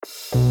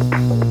Welcome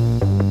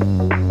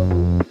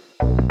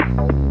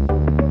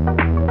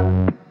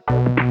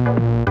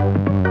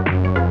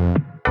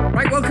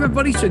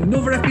everybody to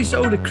another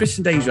episode of Chris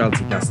and Dave's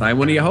Reality Cast. I'm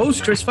one of your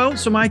hosts, Chris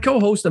Phelps, and my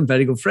co-host and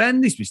very good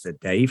friend is Mr.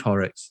 Dave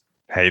Horrocks.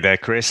 Hey there,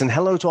 Chris, and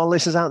hello to our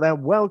listeners out there.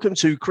 Welcome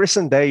to Chris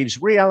and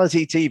Dave's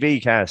Reality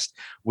TV Cast.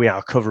 We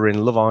are covering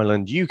Love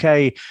Island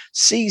UK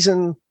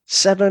Season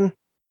 7,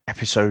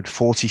 Episode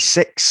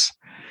 46.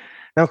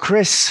 Now,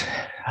 Chris,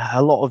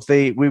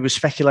 we were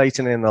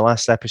speculating in the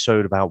last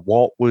episode about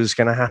what was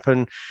going to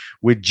happen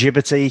with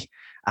Jibberty.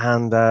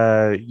 And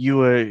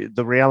the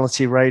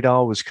Reality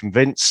Radar was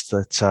convinced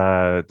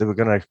that they were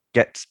going to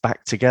get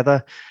back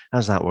together.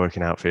 How's that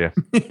working out for you?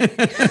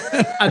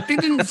 I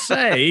didn't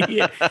say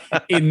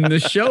in the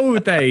show,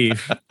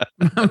 Dave.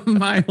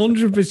 My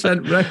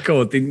 100%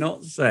 record did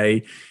not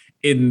say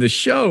in the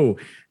show.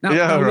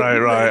 Now,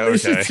 right.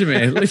 Listen okay. to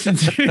me. Listen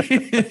to me.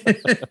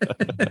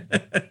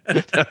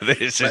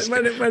 This is.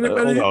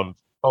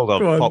 Hold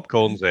on,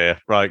 popcorn's here.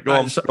 Right, go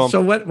on.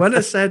 So when I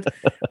said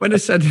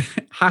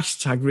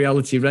hashtag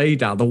Reality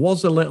Radar, there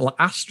was a little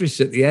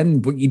asterisk at the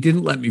end, but you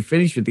didn't let me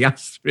finish with the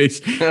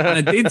asterisk. And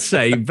I did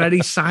say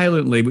very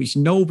silently, which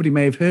nobody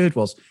may have heard,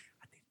 was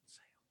I didn't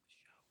say on the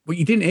show. But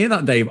you didn't hear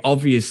that, Dave,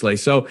 obviously.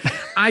 So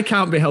I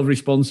can't be held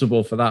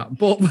responsible for that.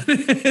 But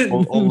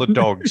all the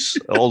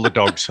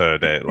dogs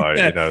heard it,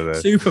 the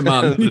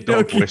Superman, the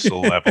dog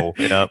whistle level.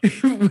 Yeah.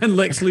 When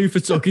Lex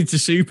Luthor talking to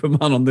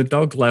Superman on the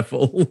dog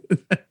level.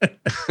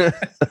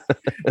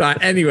 Right.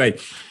 Anyway,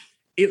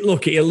 it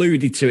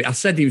alluded to it. I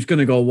said he was going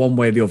to go one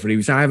way or the other. He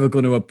was either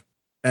going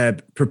to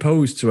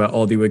propose to her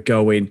or they were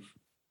going.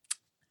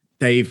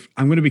 Dave,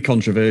 I'm going to be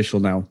controversial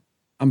now.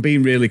 I'm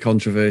being really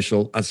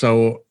controversial.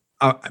 So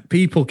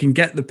people can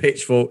get the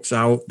pitchforks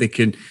out. They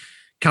can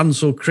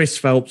cancel Chris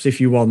Phelps if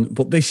you want.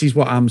 But this is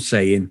what I'm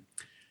saying.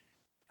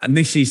 And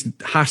this is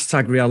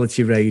hashtag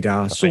Reality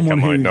Radar. I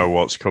might know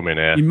what's coming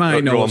here. You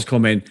might know what's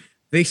coming.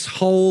 This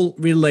whole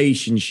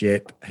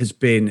relationship has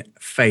been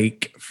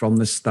fake from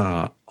the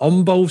start.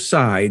 On both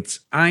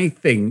sides, I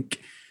think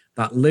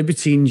that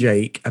Liberty and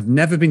Jake have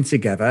never been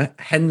together,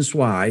 hence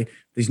why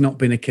there's not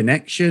been a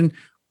connection.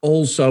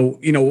 Also,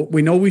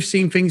 we know we've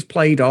seen things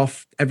played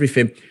off,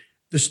 everything.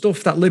 The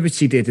stuff that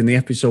Liberty did in the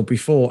episode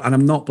before, and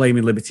I'm not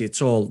blaming Liberty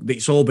at all,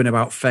 it's all been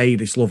about Faye,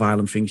 this Love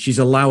Island thing. She's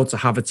allowed to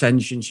have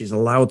attention. She's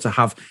allowed to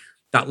have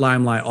that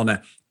limelight on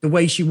her. The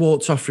way she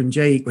walked off from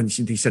Jake when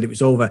he said it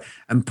was over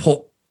and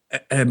put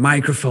a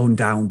microphone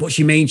down, but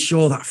she made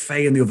sure that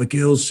Faye and the other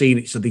girls seen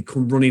it so they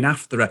come running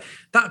after her.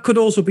 That could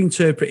also be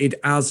interpreted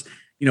as,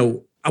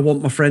 I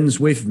want my friends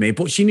with me,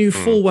 but she knew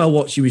full well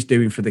what she was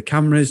doing for the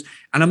cameras.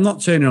 And I'm not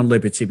turning on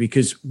Liberty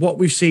because what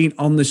we've seen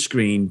on the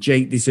screen,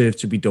 Jake deserved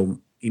to be done.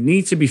 He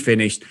needs to be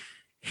finished.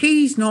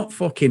 He's not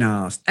fucking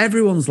arsed.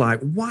 Everyone's like,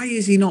 why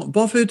is he not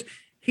bothered?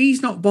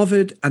 He's not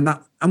bothered. And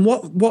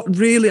what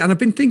really, and I've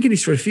been thinking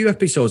this for a few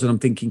episodes, and I'm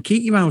thinking,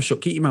 keep your mouth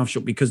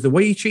shut, because the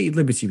way he treated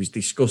Liberty was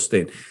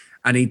disgusting.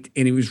 And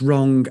he was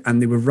wrong,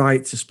 and they were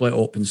right to split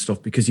up and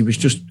stuff, because he was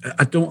just,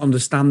 I don't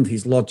understand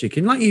his logic.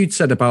 And like I'd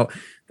said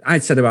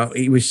about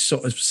he was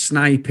sort of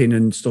sniping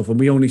and stuff, and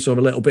we only saw a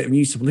little bit of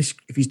news. Well,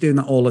 if he's doing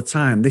that all the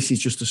time, this is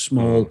just a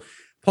small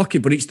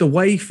pocket. But it's the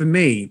way, for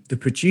me, the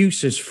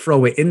producers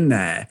throw it in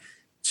there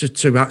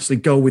to actually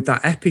go with that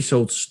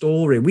episode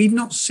story. We've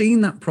not seen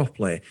that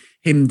properly,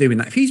 him doing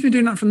that. If he's been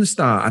doing that from the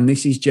start and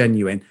this is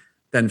genuine,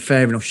 then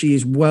fair enough. She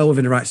is well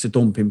within the rights to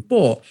dump him.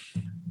 But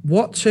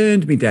what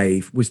turned me,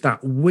 Dave, was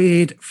that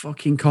weird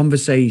fucking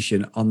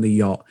conversation on the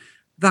yacht.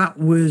 That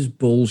was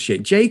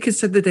bullshit. Jake had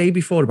said the day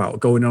before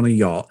about going on a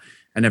yacht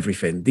and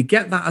everything. They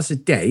get that as a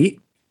date,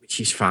 which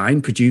is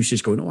fine.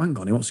 Producers going, oh, hang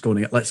on, what's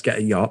going on? Let's get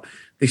a yacht.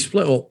 They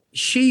split up.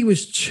 She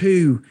was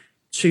too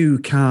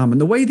calm. And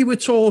the way they were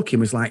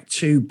talking was like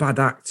two bad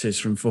actors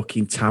from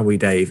fucking Towie,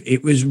 Dave.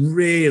 It was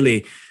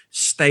really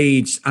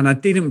staged. And I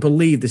didn't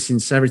believe the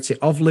sincerity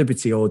of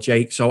Liberty or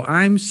Jake. So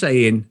I'm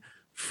saying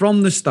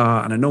from the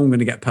start, and I know I'm going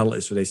to get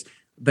pelleters for this,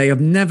 they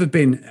have never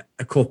been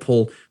a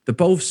couple. They're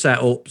both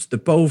setups. They're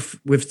both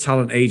with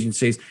talent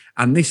agencies.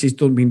 And this has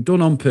been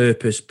done on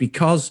purpose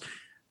because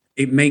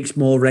it makes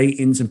more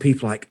ratings and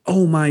people are like,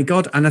 oh my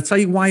God. And I tell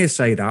you why I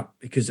say that,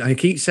 because I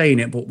keep saying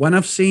it, but when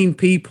I've seen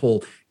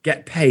people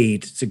get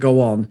paid to go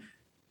on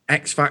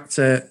X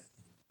Factor,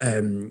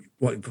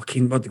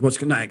 Britain's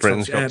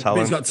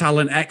Got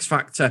Talent, X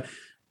Factor,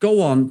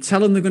 go on, tell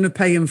them they're going to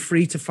pay them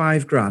 $3,000 to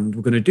 $5,000.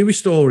 We're going to do a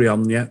story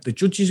on you. The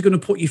judges are going to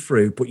put you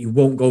through, but you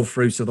won't go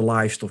through to the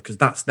live stuff, because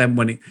that's then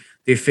when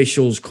the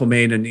officials come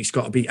in and it's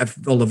got to be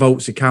all the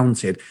votes are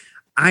counted.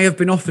 I have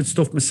been offered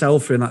stuff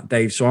myself in that,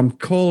 Dave, so I'm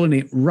calling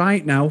it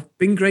right now.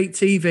 Been great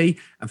TV,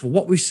 and for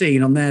what we've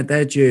seen on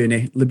their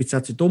journey, Liberty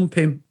had to dump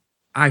him.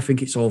 I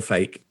think it's all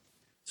fake.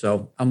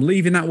 So I'm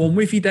leaving that one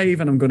with you,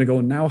 Dave, and I'm going to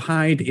go now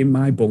hide in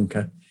my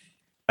bunker.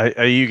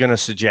 Are you going to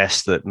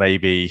suggest that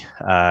maybe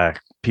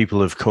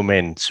people have come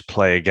in to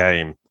play a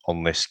game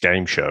on this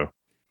game show?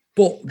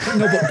 But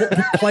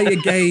play a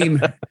game.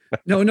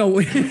 No. No.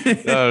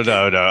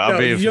 I'm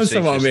being facetious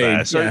what I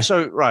mean. There.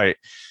 So right.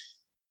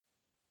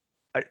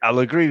 I'll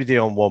agree with you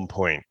on one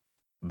point.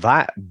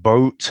 That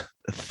boat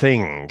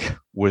thing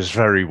was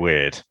very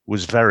weird,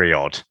 was very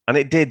odd. And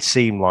it did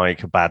seem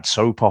like a bad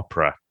soap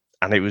opera.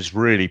 And it was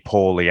really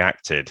poorly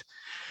acted.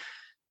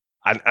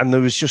 And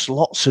there was just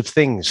lots of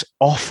things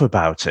off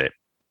about it.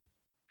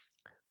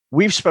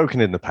 We've spoken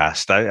in the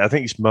past. I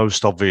think it's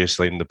most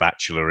obviously in The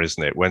Bachelor,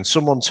 isn't it? When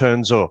someone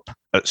turns up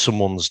at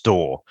someone's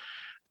door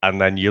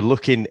and then you're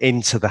looking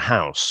into the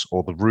house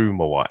or the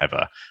room or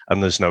whatever,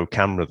 and there's no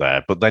camera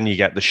there, but then you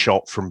get the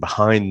shot from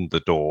behind the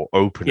door,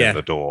 opening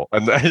the door.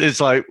 And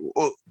it's like,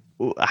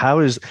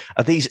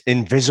 are these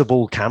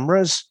invisible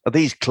cameras? Are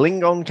these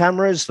Klingon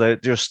cameras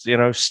that just,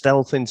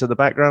 stealth into the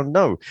background?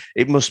 No,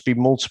 it must be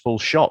multiple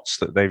shots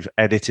that they've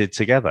edited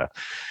together.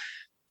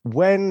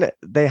 When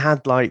they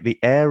had like the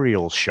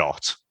aerial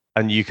shot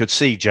and you could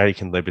see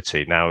Jake and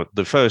Liberty. Now,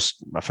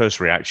 my first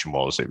reaction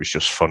was it was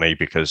just funny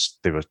because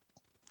they were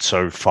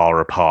so far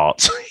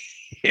apart,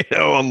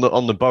 on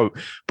the boat.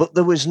 But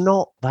there was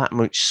not that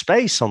much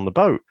space on the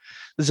boat.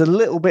 There's a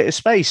little bit of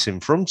space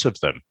in front of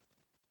them.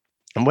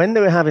 And when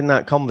they were having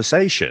that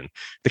conversation,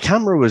 the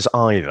camera was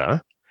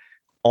either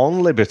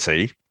on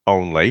Liberty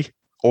only,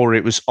 or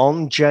it was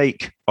on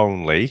Jake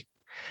only.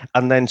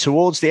 And then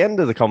towards the end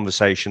of the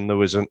conversation, there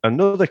was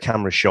another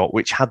camera shot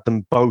which had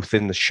them both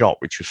in the shot,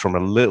 which was from a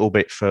little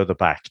bit further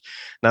back.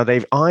 Now,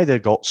 they've either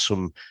got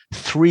some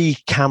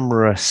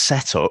 3-camera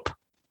setup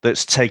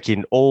that's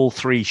taking all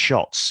 3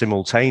 shots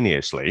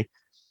simultaneously,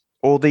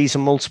 or these are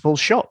multiple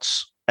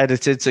shots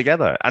edited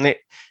together. And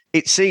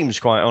it seems,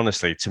 quite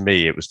honestly, to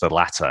me, it was the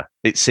latter.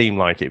 It seemed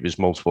like it was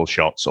multiple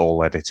shots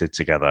all edited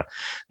together.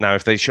 Now,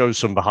 if they show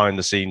some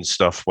behind-the-scenes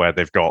stuff where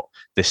they've got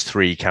this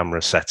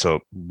 3-camera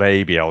setup,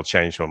 maybe I'll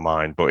change my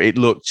mind. But it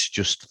looked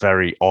just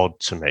very odd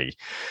to me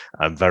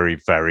and very,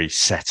 very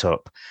set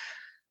up.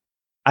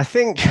 I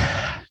think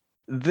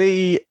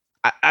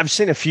I've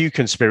seen a few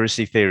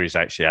conspiracy theories,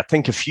 actually. I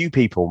think a few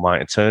people might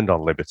have turned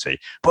on Liberty,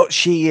 but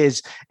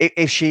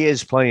if she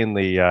is playing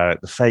the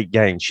fake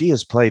game, she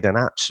has played an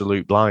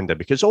absolute blinder,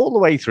 because all the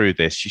way through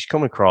this, she's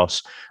come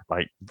across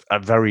like a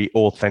very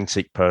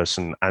authentic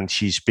person, and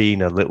she's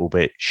been a little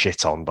bit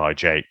shit on by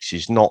Jake.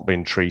 She's not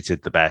been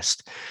treated the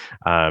best.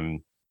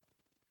 But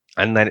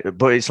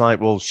it's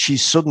like, well,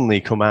 she's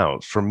suddenly come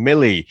out from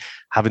Millie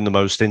having the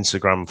most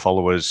Instagram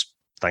followers.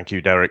 Thank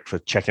you, Derek, for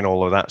checking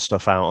all of that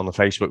stuff out on the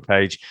Facebook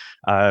page.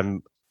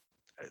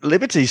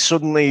 Liberty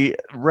suddenly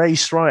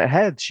raced right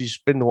ahead.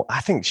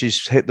 I think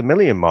she's hit the 1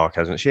 million mark,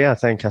 hasn't she? I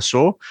think I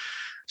saw.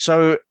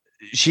 So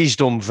she's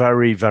done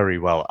very, very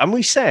well. And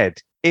we said,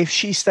 if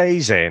she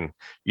stays in,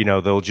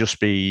 there'll just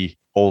be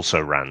also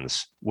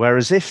rans.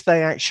 Whereas if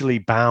they actually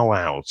bow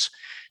out,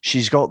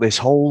 she's got this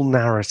whole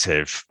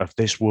narrative of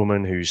this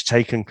woman who's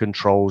taken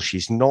control.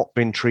 She's not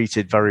been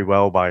treated very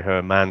well by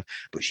her man,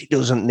 but she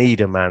doesn't need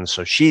a man.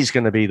 So she's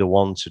going to be the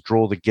one to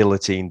draw the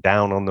guillotine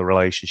down on the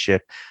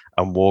relationship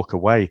and walk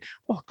away.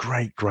 What a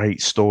great,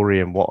 great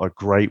story, and what a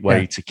great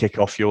way to kick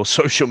off your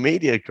social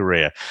media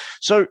career.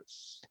 So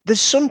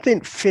there's something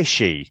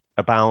fishy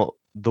about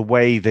the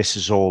way this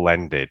has all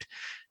ended.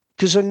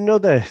 Because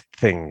another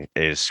thing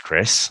is,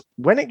 Chris,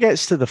 when it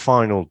gets to the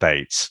final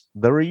dates,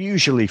 there are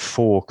usually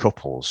 4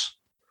 couples.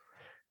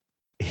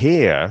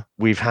 Here,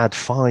 we've had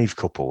 5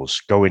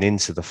 couples going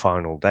into the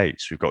final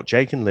dates. We've got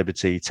Jake and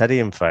Liberty, Teddy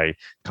and Faye,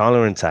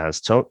 Kyla and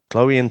Taz,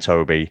 Chloe and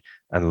Toby,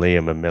 and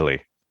Liam and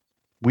Millie.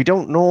 We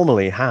don't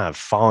normally have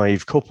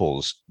 5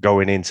 couples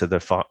going into the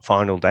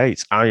final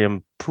dates. I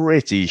am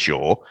pretty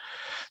sure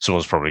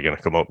someone's probably going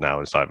to come up now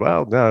and say,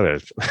 well, no,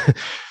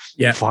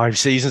 5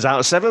 seasons out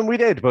of 7 we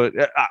did, but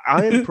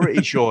I am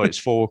pretty sure it's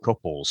 4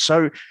 couples.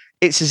 So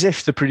it's as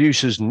if the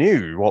producers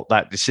knew what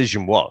that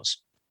decision was.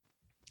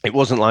 It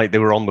wasn't like they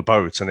were on the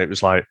boat and it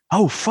was like,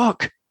 oh,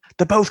 fuck,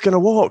 they're both going to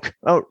walk.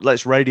 Oh,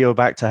 let's radio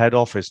back to head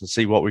office and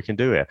see what we can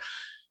do here.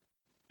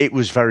 It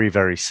was very,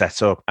 very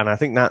set up. And I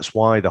think that's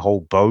why the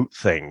whole boat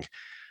thing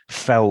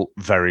felt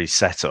very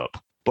set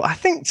up. But I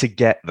think to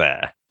get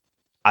there,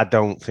 I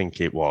don't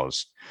think it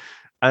was.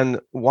 And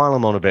while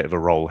I'm on a bit of a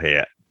roll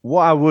here,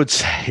 what I would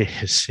say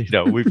is,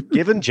 we've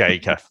given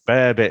Jake a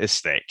fair bit of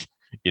stick,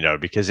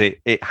 because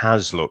it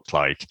has looked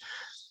like,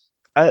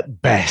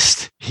 at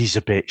best, he's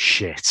a bit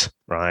shit,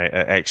 right,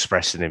 at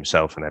expressing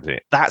himself and everything.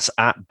 That's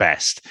at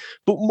best.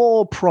 But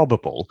more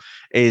probable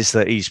is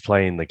that he's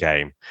playing the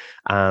game.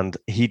 And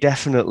he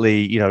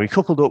definitely, he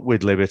coupled up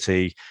with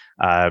Liberty,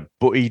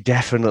 but he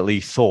definitely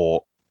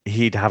thought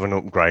he'd have an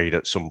upgrade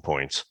at some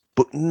point.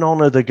 But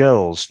none of the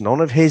girls,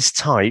 none of his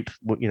type,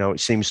 it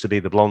seems to be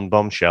the blonde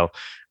bombshell,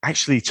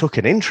 actually took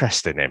an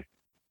interest in him.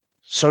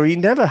 So he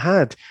never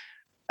had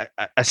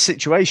a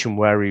situation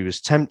where he was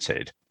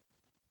tempted.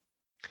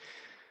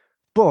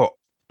 But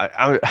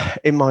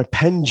in my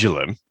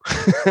pendulum,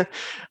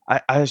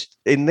 I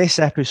in this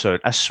episode,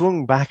 I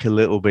swung back a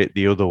little bit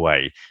the other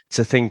way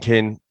to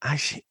thinking,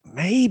 actually,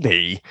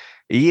 maybe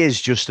he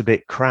is just a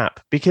bit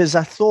crap. Because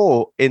I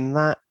thought in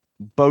that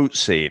boat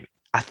scene,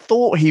 I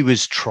thought he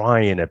was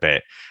trying a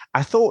bit.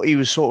 I thought he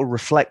was sort of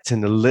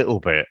reflecting a little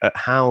bit at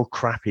how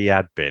crap he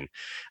had been.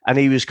 And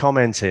he was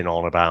commenting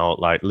on about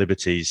like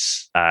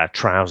Liberty's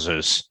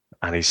trousers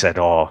And he said,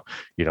 "Oh,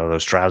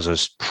 those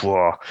trousers."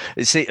 Phew.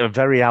 It's a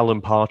very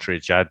Alan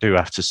Partridge, I do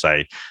have to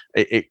say.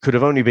 It could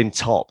have only been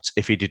topped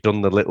if he'd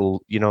done the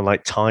little,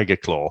 like Tiger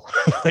Claw,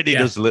 when he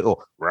does the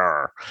little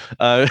roar.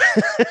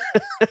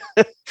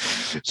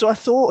 So I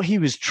thought he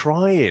was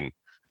trying,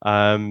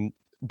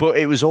 but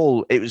it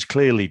was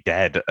clearly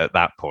dead at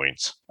that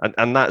point,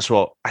 and that's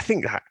what I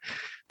think.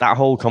 That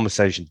whole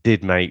conversation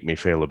did make me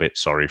feel a bit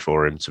sorry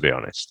for him, to be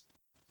honest.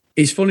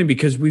 It's funny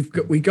because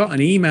we got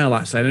an email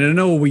actually, and I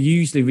know we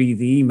usually read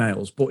the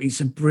emails, but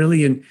it's a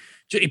brilliant.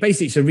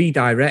 Basically, it's a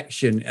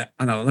redirection.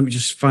 And let me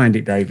just find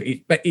it, Dave.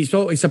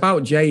 It's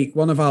about Jake.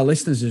 One of our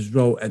listeners has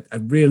wrote a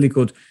really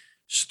good,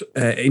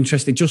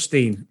 interesting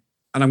Justine,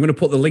 and I'm going to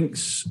put the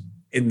links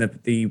in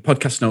the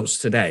podcast notes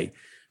today.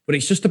 But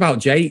it's just about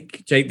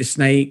Jake the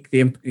Snake.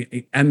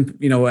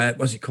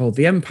 What's it called?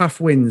 The empath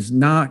wins.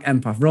 Narc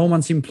empath.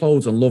 Romance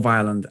implodes on Love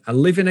Island. A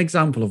living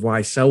example of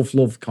why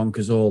self-love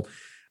conquers all.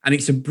 And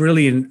it's a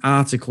brilliant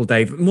article,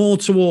 Dave. More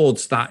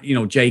towards that,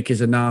 Jake is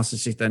a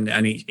narcissist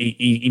and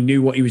he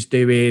knew what he was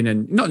doing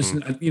and not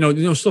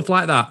just, stuff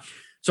like that.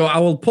 So I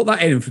will put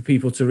that in for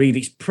people to read.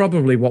 It's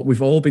probably what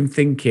we've all been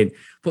thinking.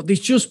 But there's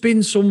just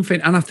been something,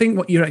 and I think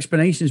what your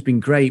explanation has been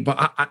great, but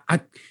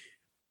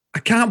I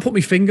can't put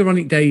my finger on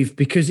it, Dave,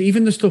 because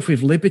even the stuff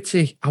with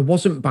Liberty, I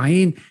wasn't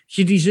buying.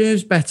 She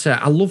deserves better.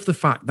 I love the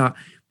fact that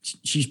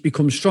she's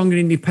become strong and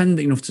independent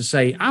enough to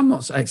say, I'm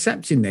not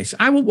accepting this.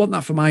 I would want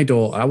that for my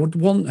daughter. I would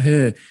want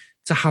her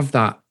to have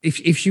that.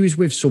 If she was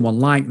with someone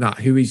like that,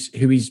 who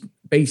is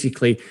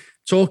basically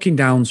talking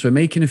down to her,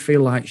 making her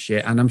feel like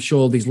shit. And I'm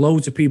sure there's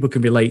loads of people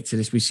can relate to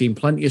this. We've seen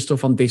plenty of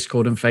stuff on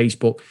Discord and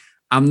Facebook.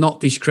 I'm not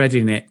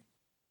discrediting it.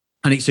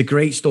 And it's a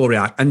great story.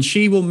 And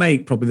she will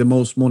make probably the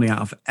most money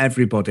out of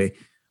everybody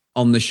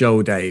on the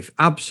show, Dave.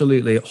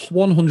 Absolutely.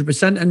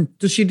 100%. And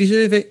does she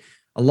deserve it?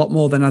 A lot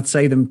more than I'd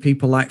say than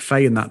people like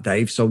Faye and that,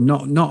 Dave. So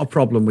not a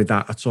problem with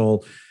that at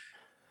all.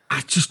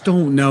 I just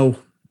don't know.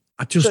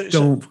 I just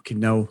don't fucking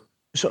know.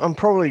 So I'm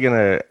probably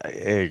here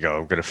you go.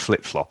 I'm going to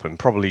flip-flop and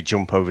probably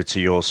jump over to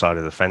your side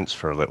of the fence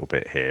for a little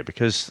bit here,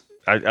 because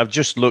I've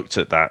just looked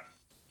at that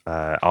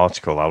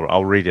article.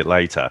 I'll read it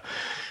later.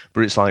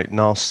 But it's like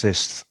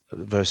narcissist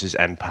versus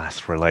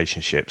empath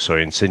relationship. So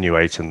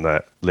insinuating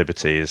that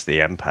Liberty is the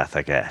empath,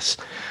 I guess.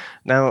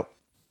 Now,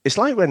 it's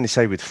like when they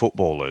say with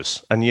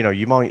footballers, and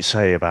you might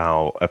say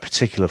about a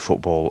particular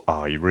football,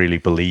 he really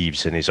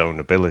believes in his own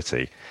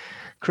ability.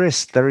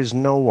 Chris, there is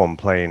no one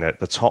playing at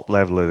the top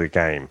level of the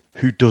game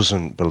who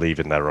doesn't believe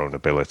in their own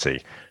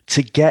ability.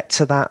 To get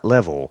to that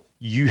level,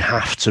 you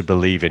have to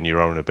believe in your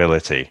own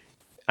ability.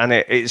 And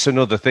it's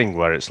another thing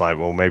where it's like,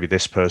 well, maybe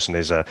this person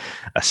is a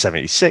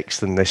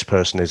 76th and this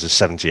person is a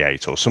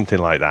 78 or something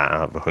like that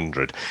out of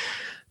 100.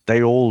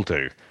 They all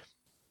do.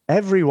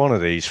 Every one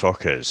of these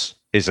fuckers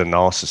is a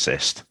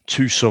narcissist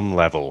to some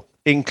level,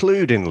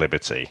 including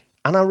Liberty.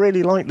 And I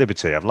really like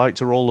Liberty. I've liked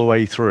her all the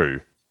way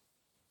through.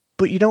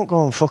 But you don't go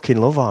on fucking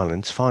Love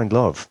Island to find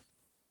love.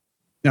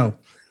 No.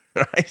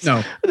 Right?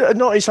 No.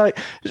 It's like,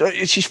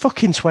 she's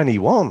fucking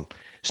 21.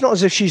 It's not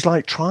as if she's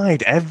like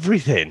tried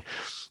everything.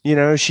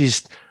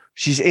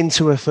 She's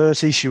into her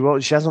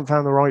 30s. She hasn't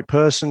found the right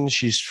person.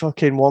 She's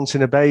fucking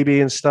wanting a baby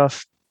and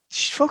stuff.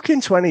 She's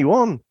fucking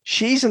 21.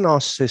 She's a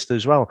narcissist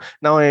as well.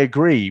 Now, I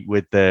agree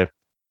with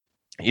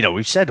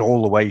we've said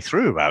all the way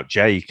through about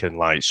Jake and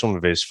like some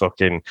of his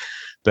fucking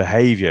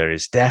behavior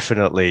is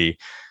definitely,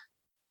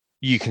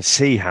 you can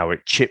see how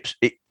it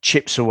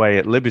chips away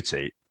at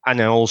Liberty. And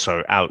then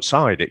also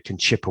outside, it can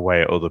chip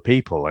away at other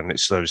people. And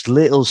it's those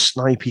little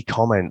snipey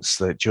comments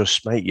that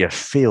just make you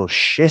feel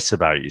shit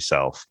about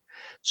yourself.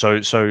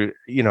 So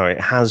it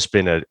has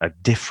been a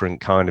different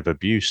kind of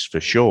abuse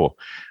for sure.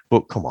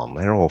 But come on,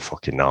 they're all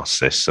fucking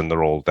narcissists and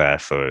they're all there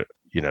for,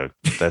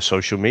 their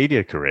social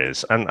media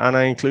careers. And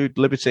I include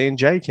Liberty and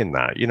Jake in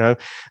that.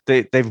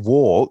 They've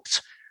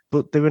walked,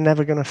 but they were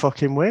never going to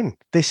fucking win.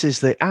 This is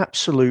the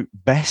absolute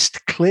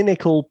best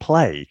clinical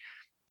play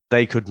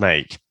they could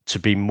make to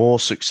be more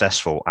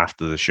successful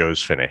after the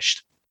show's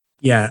finished.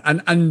 Yeah,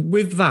 and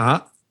with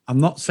that, I'm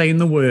not saying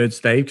the words,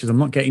 Dave, because I'm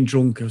not getting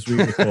drunk as we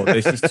record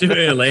this. It's too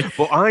early.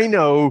 But I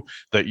know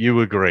that you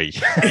agree.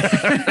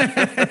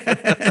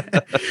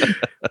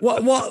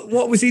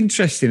 What was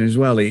interesting as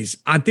well is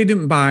I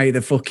didn't buy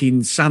the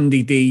fucking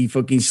Sandy D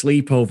fucking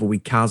sleepover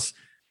with Kaz.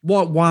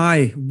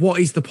 Why? What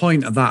is the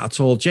point of that at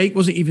all? Jake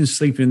wasn't even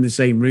sleeping in the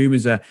same room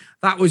as her.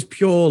 That was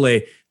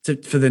purely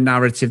for the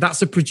narrative.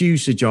 That's a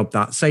producer job,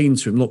 that, saying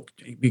to him, look,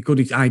 it'd be a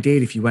good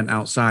idea if you went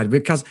outside.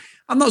 Because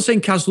I'm not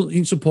saying Kaz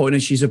isn't supporting her,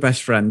 she's her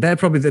best friend. They're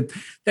probably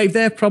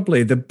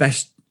the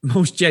best,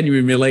 most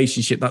genuine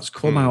relationship that's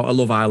come out of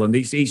Love Island.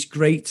 It's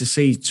great to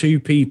see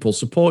two people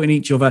supporting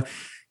each other.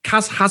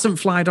 Kaz hasn't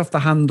flied off the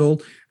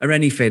handle or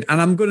anything.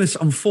 And I'm going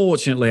to,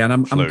 unfortunately, and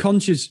I'm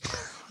conscious.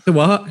 The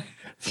what?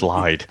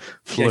 Flew.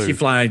 Yeah, she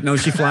flied. No,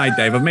 she flied,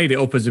 Dave. I've made it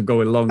up as I'm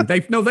going along.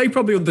 They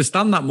probably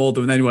understand that more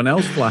than anyone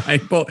else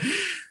flied. But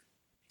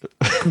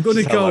I'm going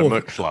to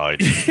go.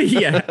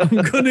 Yeah,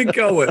 I'm going to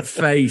go at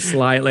Faye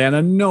slightly. And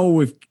I know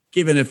we've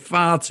given her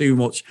far too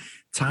much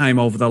time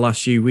over the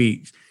last few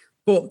weeks.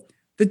 But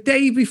The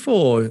day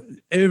before,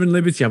 her and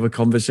Liberty have a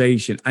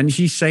conversation, and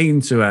she's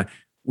saying to her,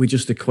 we're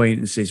just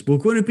acquaintances. We're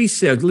going to be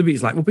civil.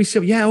 Liberty's like, we'll be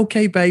civil. Yeah,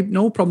 okay, babe,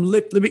 no problem.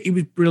 Liberty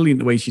was brilliant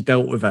the way she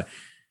dealt with her.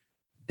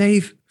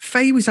 Dave,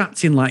 Faye was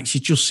acting like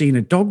she'd just seen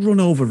a dog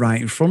run over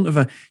right in front of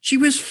her. She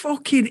was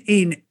fucking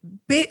in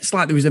bits,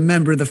 like there was a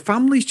member of the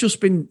family's just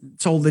been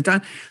told they're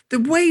down. The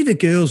way the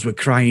girls were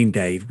crying,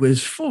 Dave,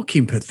 was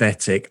fucking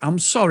pathetic. I'm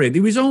sorry.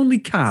 There was only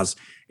Kaz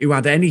who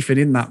had anything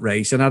in that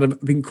race, and I'd have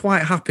been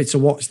quite happy to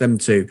watch them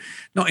two,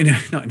 not in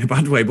a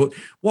bad way, but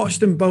watch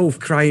them both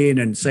crying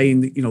and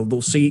saying that,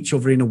 they'll see each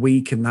other in a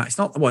week, and that it's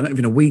not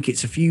even a week,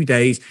 it's a few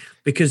days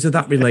because of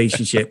that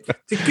relationship.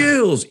 The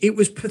girls, it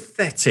was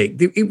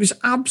pathetic. It was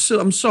absolute.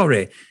 I'm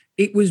sorry,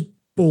 it was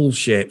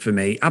bullshit for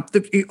me.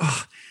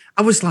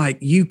 I was like,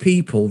 you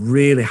people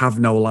really have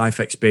no life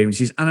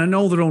experiences, and I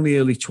know they're only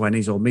early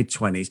 20s or mid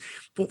 20s,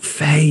 but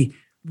Faye.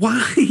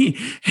 Why?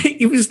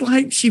 It was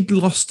like she'd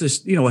lost a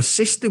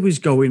sister was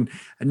going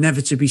and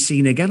never to be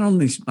seen again on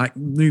this, like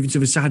moving to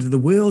the side of the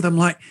world. I'm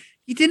like,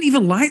 you didn't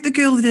even like the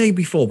girl the day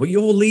before, but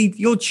you're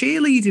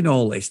cheerleading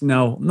all this.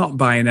 No, I'm not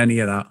buying any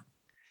of that.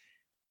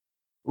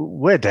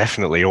 We're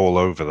definitely all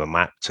over the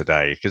map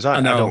today because I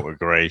don't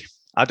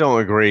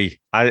agree.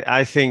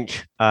 I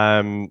think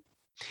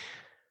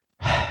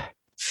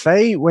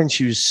Faye, when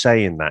she was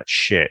saying that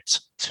shit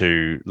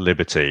to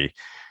Liberty,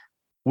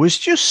 was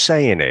just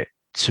saying it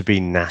to be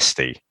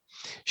nasty.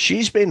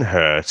 She's been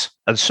hurt,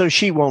 and so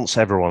she wants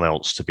everyone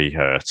else to be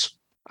hurt.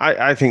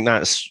 I think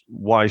that's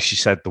why she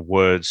said the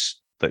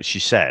words that she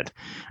said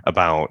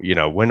about,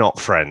 we're not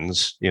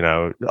friends,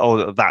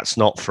 that's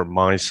not from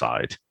my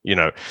side.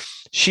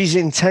 She's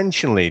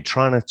intentionally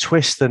trying to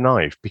twist the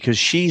knife because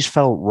she's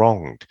felt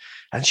wronged,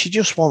 and she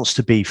just wants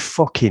to be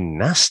fucking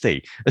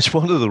nasty. It's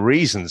one of the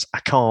reasons I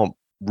can't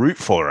root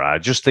for her. I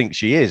just think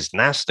she is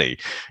nasty,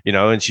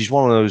 and she's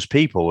one of those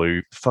people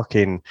who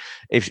fucking,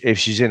 if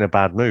she's in a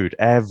bad mood,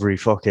 every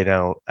fucking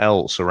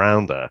else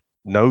around her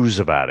knows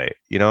about it.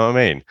 You know what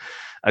I mean?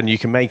 And you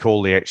can make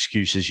all the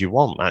excuses you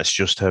want. That's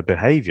just her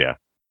behavior.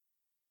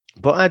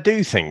 But I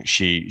do think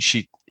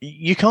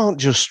you can't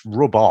just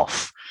rub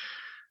off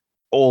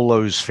all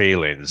those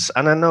feelings.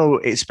 And I know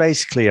it's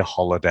basically a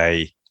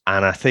holiday,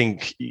 and I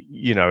think,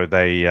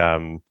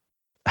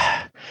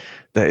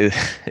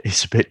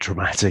 it's a bit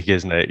dramatic,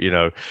 isn't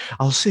it?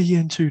 I'll see you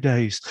in 2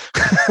 days.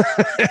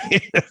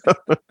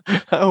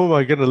 How am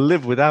I going to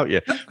live without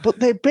you? But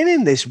they've been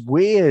in this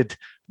weird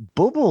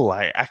bubble.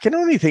 I can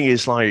only think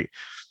it's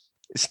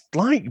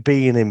like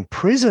being in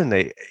prison.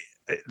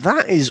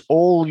 That is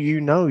all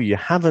you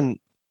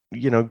haven't,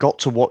 got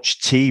to watch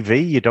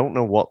TV. You don't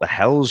know what the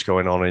hell's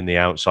going on in the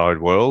outside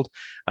world.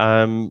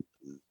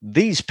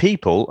 These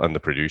people and the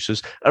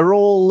producers are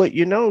all that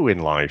in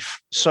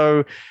life.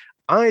 So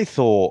I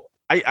thought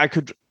I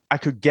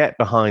could get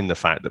behind the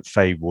fact that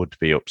Faye would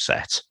be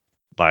upset.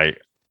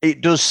 Like, it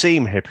does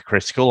seem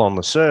hypocritical on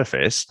the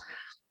surface,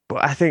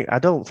 but I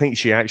don't think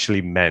she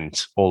actually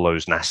meant all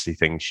those nasty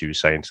things she was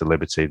saying to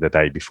Liberty the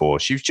day before.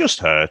 She was just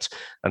hurt,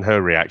 and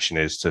her reaction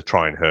is to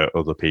try and hurt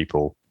other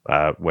people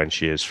when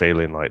she is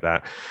feeling like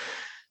that.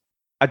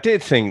 I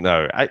did think,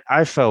 though,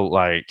 I felt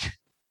like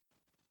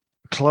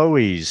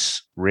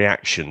Chloe's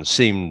reaction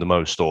seemed the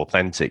most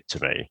authentic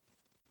to me.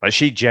 Like,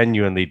 she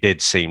genuinely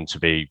did seem to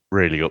be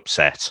really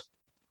upset.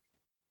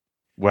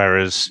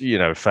 Whereas,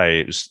 Faye,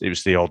 it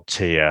was the odd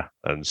tear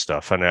and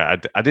stuff. And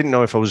I didn't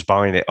know if I was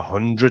buying it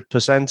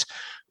 100%,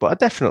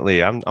 but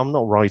I'm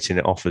not writing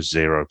it off as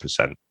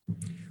 0%.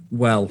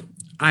 Well,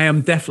 I am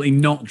definitely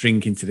not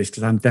drinking to this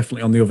because I'm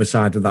definitely on the other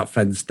side of that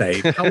fence,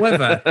 Dave.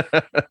 However,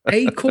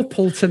 a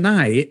couple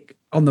tonight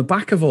on the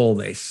back of all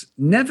this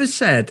never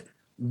said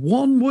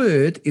one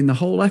word in the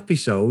whole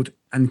episode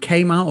and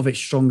came out of it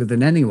stronger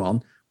than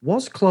anyone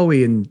was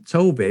Chloe and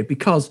Toby,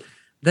 because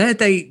their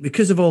date,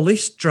 because of all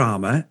this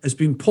drama, has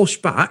been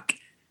pushed back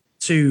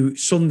to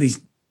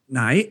Sunday's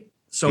night.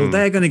 So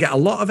they're going to get a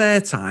lot of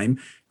airtime,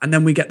 and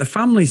then we get the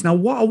families. Now,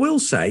 what I will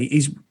say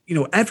is,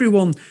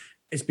 everyone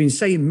has been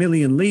saying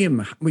Millie and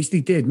Liam, which they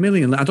did.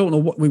 Millie and I don't know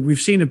what we've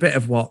seen a bit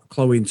of what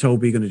Chloe and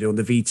Toby are going to do on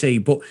the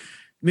VT, but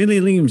Millie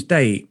and Liam's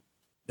date,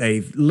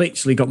 they've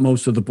literally got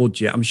most of the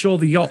budget. I'm sure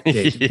the yacht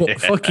did, yeah.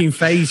 But fucking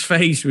Faye's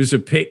face was a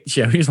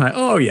picture. He was like,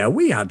 "Oh yeah,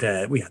 we had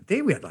like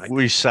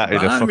we sat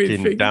in a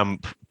fucking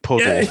damp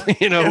puddle,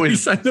 with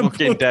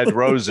fucking dead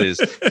roses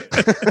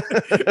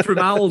from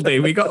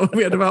Aldi.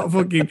 We had about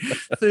fucking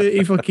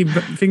 30 fucking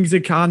things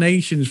of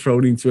carnations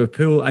thrown into a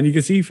pool, and you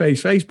can see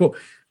Faye's face. But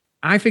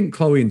I think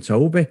Chloe and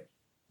Toby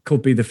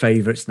could be the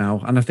favourites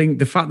now. And I think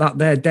the fact that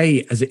their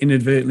date has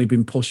inadvertently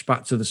been pushed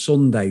back to the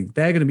Sunday,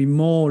 they're going to be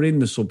more in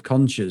the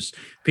subconscious.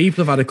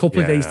 People have had a couple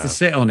of days to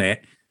sit on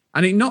it.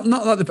 And it not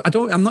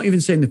that I'm not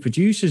even saying the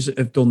producers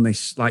have done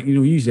this. Like,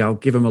 usually I'll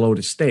give them a load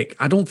of stick.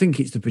 I don't think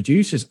it's the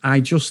producers. I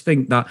just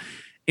think that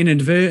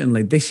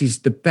inadvertently, this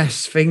is the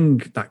best thing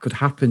that could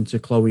happen to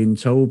Chloe and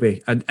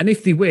Toby. And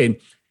if they win,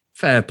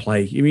 fair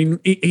play. I mean,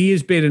 he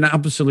has been an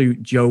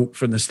absolute joke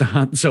from the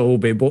start,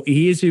 Toby, but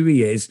he is who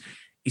he is.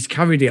 He's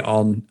carried it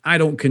on. I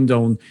don't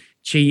condone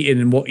cheating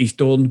and what he's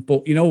done,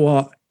 but you know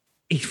what?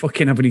 he's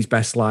fucking having his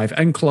best life.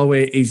 And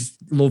Chloe is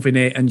loving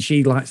it. And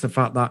she likes the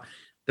fact that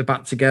they're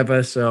back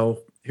together.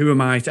 So who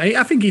am I?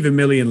 I think even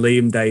Millie and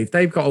Liam, Dave,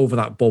 they've got over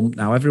that bump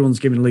now. Everyone's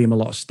giving Liam a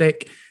lot of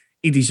stick.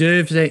 He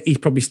deserves it. He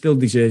probably still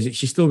deserves it.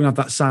 She's still going to have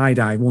that side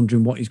eye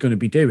wondering what he's going to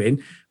be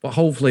doing. But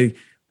hopefully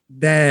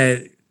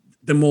they're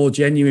the more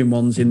genuine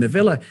ones in the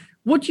villa.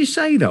 Would you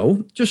say,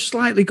 though, just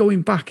slightly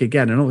going back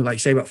again, I know, like you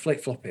say about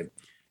flip-flopping,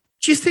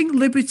 do you think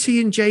Liberty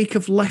and Jake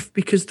have left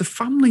because the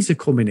families are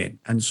coming in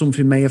and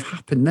something may have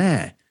happened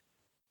there?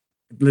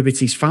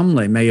 Liberty's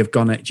family may have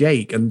gone at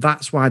Jake, and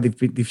that's why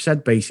they've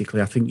said,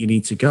 basically, I think you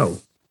need to go.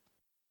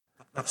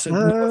 That's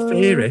a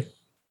theory.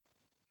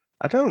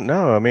 I don't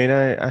know. I mean,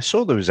 I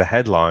saw there was a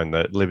headline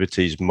that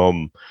Liberty's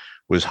mum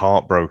was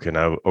heartbroken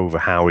over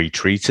how he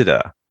treated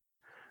her.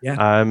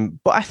 Yeah.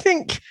 But I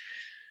think,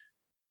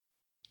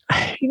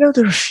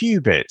 there are a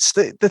few bits.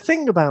 The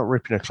thing about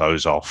ripping her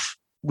clothes off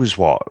was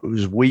what? It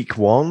was week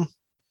one.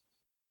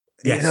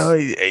 Yes.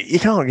 You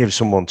can't give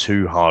someone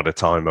too hard a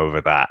time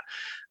over that.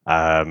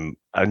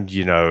 And,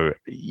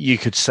 you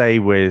could say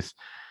with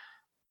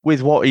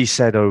what he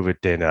said over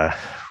dinner,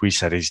 we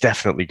said he's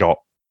definitely got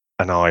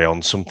an eye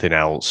on something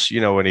else.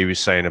 When he was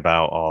saying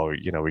about,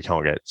 we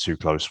can't get too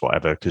close,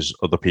 whatever, because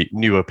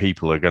newer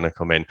people are going to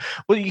come in.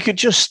 Well, you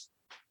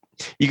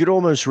could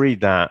almost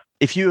read that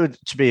if you were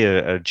to be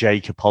a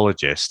Jake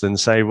apologist and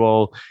say,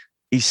 well,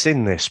 he's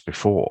seen this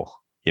before,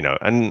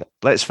 and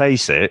let's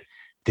face it,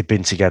 they've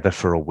been together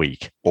for a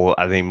week, or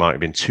I think it might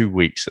have been 2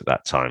 weeks at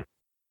that time.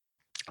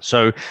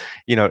 So,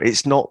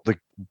 it's not the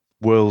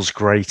world's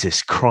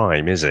greatest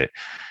crime, is it?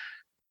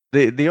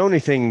 The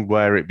only thing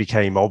where it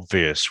became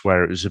obvious,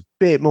 where it was a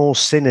bit more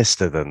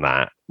sinister than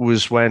that,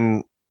 was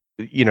when,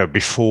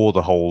 before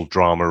the whole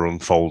drama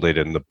unfolded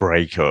and the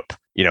breakup,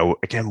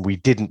 again, we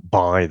didn't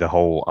buy the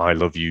whole I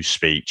love you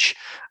speech.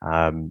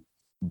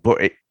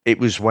 But it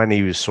was when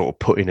he was sort of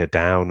putting her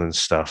down and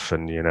stuff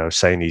and,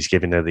 saying he's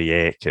giving her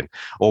the ick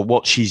or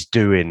what she's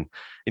doing.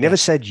 He never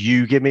said,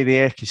 you give me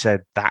the ick. He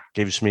said, that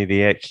gives me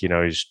the ick,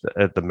 he's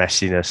the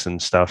messiness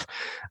and stuff.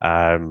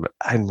 And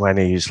when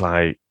he's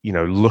like,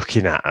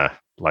 looking at her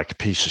like a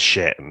piece of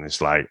shit and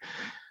it's like,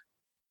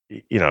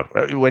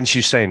 when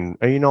she's saying,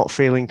 are you not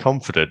feeling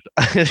confident?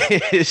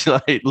 It's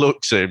like,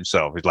 looks at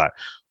himself. He's like,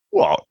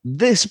 what?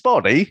 This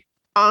body?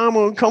 I'm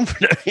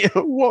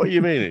unconfident. What do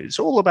you mean? It's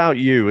all about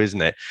you,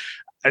 isn't it?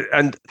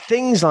 And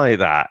things like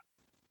that.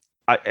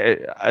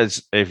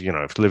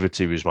 If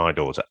Liberty was my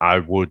daughter, I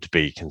would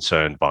be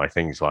concerned by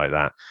things like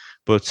that.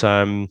 But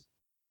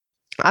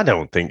I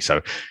don't think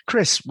so.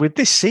 Chris, with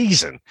this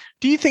season,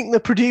 do you think the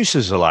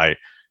producers are like,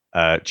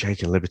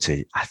 Jake and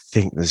Liberty, I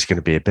think there's going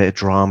to be a bit of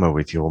drama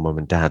with your mum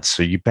and dad,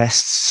 so you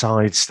best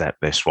sidestep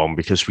this one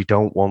because we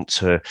don't want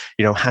to,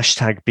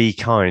 hashtag be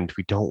kind.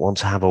 We don't want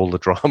to have all the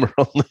drama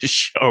on the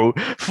show.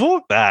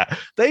 Fuck that.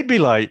 They'd be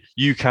like,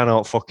 you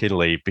cannot fucking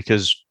leave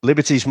because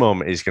Liberty's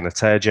mum is going to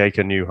tear Jake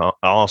a new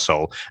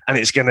arsehole and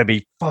it's going to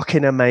be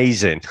fucking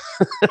amazing.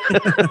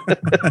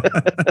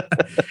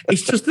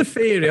 It's just a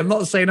theory. I'm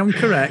not saying I'm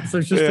correct. So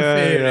it's just a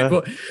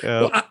theory.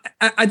 Yeah. But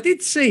I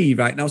did see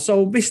right now.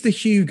 So Mr.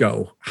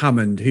 Hugo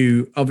Hammond,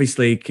 who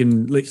obviously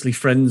can literally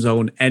friend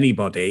zone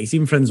anybody. He's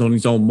even friend zoned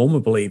his own mum, I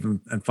believe,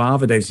 and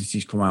Father Day since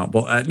he's come out.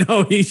 But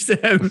no, he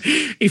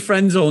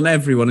friend zoned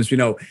everyone, as we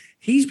know.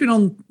 He's been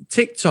on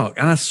TikTok,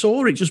 and I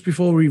saw it just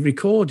before we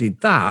recorded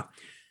that.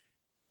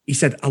 He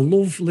said, I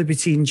love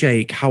Liberty and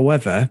Jake.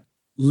 However,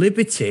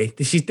 Liberty,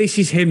 this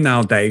is him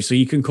now, Dave, so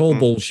you can call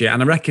bullshit.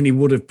 And I reckon he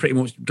would have pretty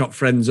much got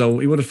friend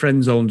zoned. He would have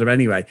friend zoned her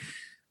anyway.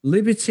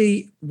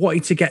 Liberty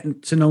wanted to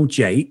get to know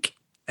Jake,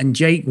 and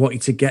Jake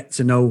wanted to get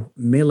to know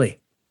Millie.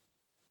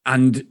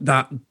 And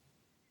that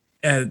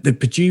the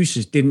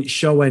producers didn't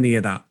show any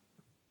of that.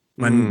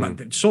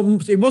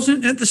 It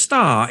wasn't at the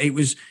start. It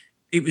was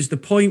the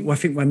point where I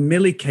think when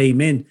Millie came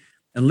in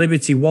and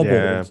Liberty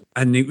wobbled,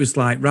 and it was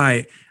like,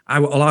 right,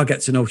 I'll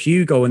get to know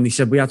Hugo. And he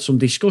said we had some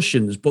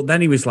discussions, but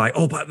then he was like,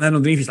 but then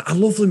underneath he's like, I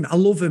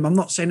love him. I'm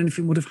not saying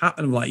anything would have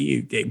happened like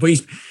you did, but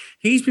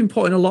he's been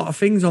putting a lot of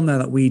things on there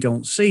that we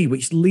don't see,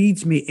 which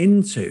leads me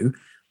into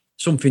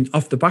something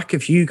off the back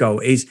of Hugo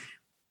is,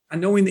 I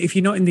know if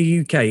you're not in the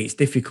UK, it's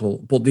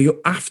difficult, but the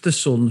After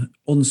Sun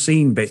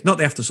unseen bits, not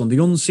the After Sun,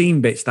 the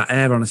unseen bits that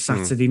air on a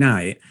Saturday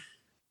night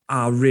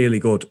are really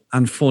good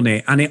and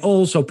funny. And it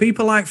also,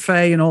 people like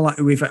Faye and all that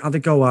who we've had a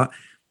go at,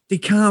 they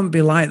can't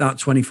be like that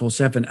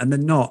 24/7, and they're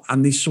not.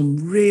 And there's some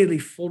really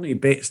funny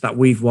bits that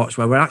we've watched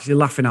where we're actually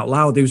laughing out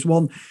loud. There was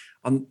one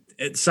on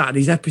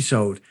Saturday's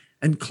episode,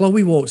 and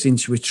Chloe walks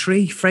into a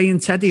tree. Faye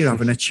and Teddy are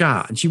having a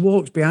chat, and she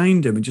walks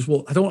behind him and just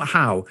walks, I don't know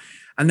how.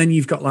 And then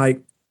you've got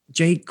like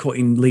Jake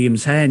cutting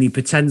Liam's hair, and he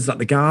pretends that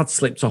the guard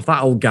slipped off.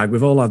 That old gag,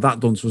 we've all had that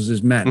done to us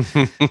as men.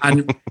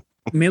 And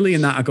Millie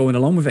and that are going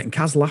along with it, and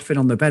Kaz laughing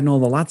on the bed, and all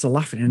the lads are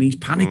laughing, and he's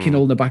panicking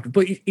all in the back.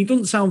 But he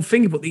doesn't sound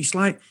thingy, but it's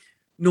like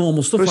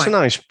normal stuff. But it's like, a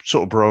nice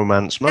sort of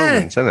bromance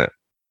moment, isn't it?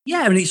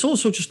 Yeah, and it's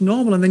also just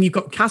normal. And then you've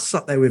got Kaz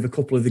sat there with a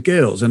couple of the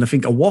girls, and I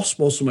think a wasp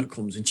or something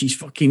comes, and she's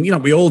fucking,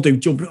 we all do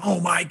jumping, oh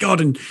my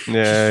God, and she's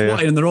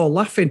swatting, and they're all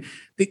laughing.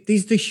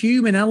 There's the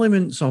human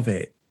elements of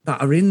it that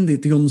are in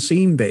the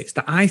unseen bits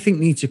that I think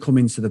need to come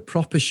into the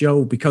proper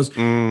show, because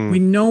we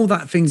know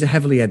that things are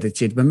heavily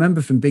edited.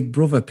 Remember from Big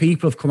Brother,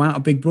 people have come out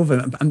of Big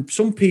Brother, and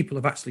some people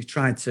have actually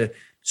tried to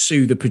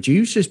sue the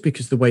producers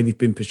because of the way they've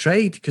been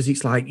portrayed, because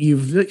it's like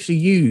you've literally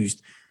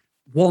used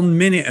 1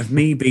 minute of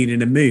me being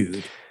in a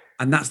mood,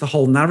 and that's the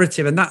whole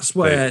narrative. And that's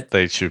where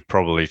they should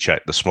probably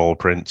check the small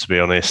print, to be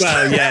honest.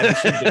 Well, yeah,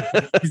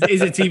 it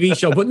is a TV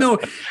show, but no,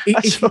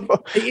 it is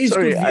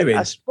good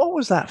viewing. What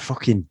was that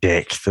fucking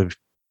dick? The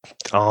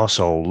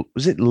arsehole,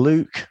 was it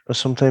Luke or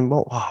something?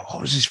 What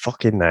was his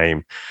fucking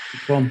name?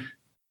 One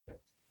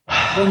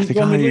with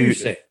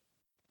Lucy.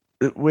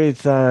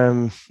 With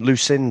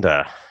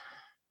Lucinda.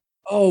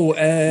 Oh,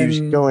 he was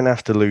going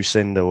after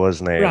Lucinda,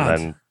 wasn't he? Brad. And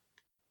then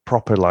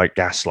proper like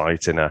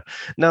gaslighting her.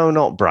 No,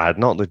 not Brad,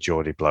 not the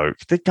Geordie bloke.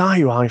 The guy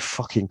who I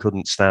fucking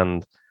couldn't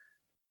stand.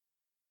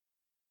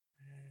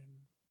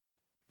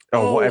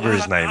 Whatever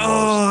his name was.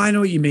 Oh, I know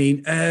what you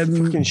mean.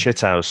 Fucking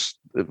shithouse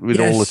with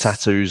all the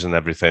tattoos and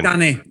everything.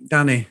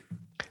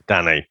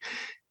 Danny.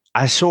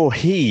 I saw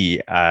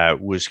he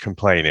was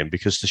complaining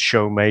because the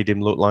show made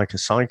him look like a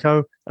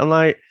psycho. I'm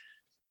like,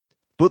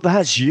 but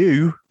that's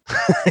you.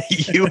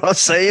 You are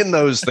saying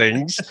those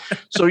things.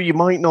 So you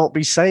might not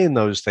be saying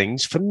those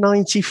things for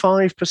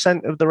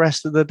 95% of the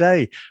rest of the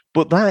day.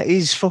 But that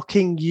is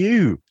fucking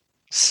you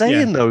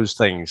saying those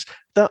things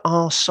that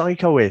are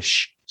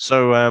psycho-ish.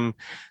 So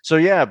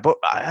yeah, but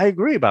I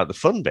agree about the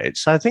fun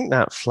bits. I think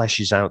that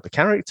fleshes out the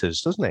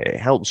characters, doesn't it? It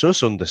helps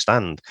us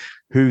understand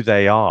who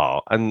they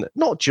are, and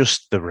not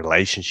just the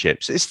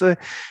relationships. It's the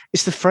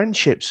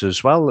friendships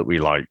as well that we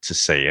like to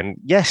see. And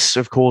yes,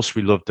 of course,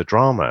 we love the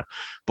drama,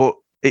 but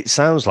it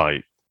sounds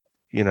like,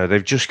 you know,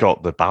 they've just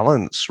got the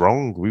balance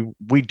wrong.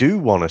 We do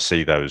want to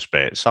see those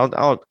bits.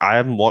 I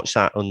haven't watched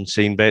that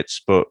unseen bits,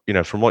 but you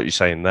know, from what you're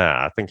saying there,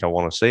 I think I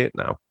want to see it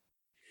now.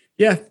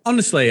 Yeah,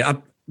 honestly, I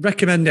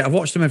recommend it. I've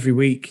watched them every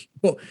week.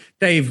 But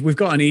Dave, we've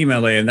got an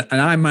email in,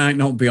 and I might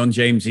not be on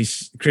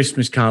James's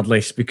Christmas card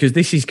list because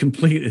this is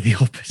completely the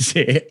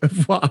opposite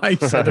of what I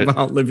said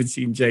about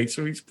Liberty and Jake.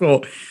 So he's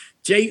put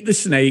Jake the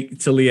Snake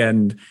till the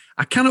end.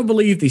 I cannot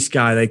believe this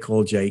guy they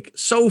call Jake.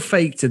 So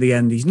fake to the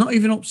end. He's not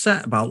even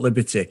upset about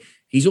Liberty.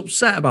 He's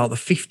upset about the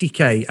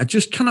 50K. I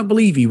just cannot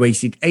believe he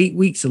wasted 8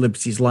 weeks of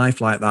Liberty's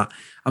life like that.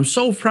 I'm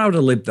so proud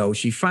of Lib, though.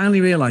 She finally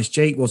realised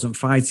Jake wasn't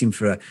fighting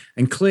for her,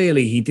 and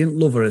clearly he didn't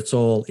love her at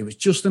all. It was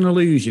just an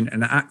illusion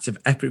and an act of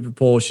epic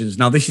proportions.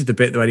 Now, this is the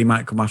bit where he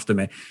might come after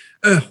me.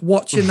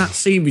 Watching that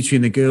scene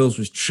between the girls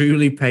was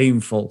truly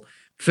painful.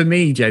 For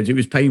me, James, it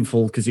was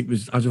painful because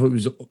I thought it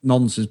was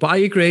nonsense. But I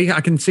agree. I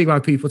can see why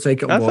people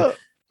take it on board.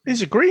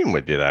 He's agreeing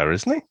with you there,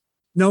 isn't he?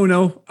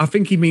 No. I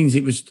think he means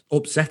it was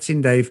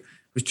upsetting, Dave.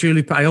 It was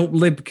truly. I hope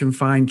Lib can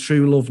find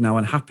true love now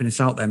and happiness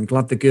out there. I'm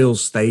glad the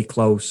girls stay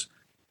close.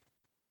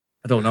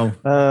 I don't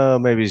know.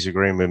 Maybe he's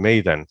agreeing with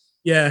me then.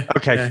 Yeah.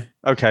 Okay. Yeah.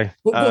 Okay.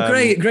 But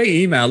great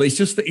email. It's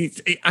just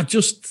that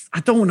I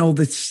don't know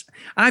this.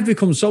 I've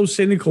become so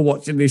cynical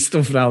watching this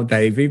stuff now,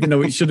 Dave, even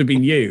though it should have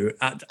been you.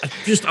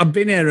 I've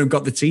been here and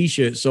got the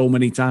T-shirt so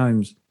many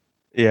times.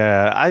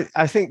 Yeah.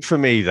 I think for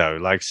me though,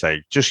 like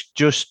I say,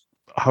 just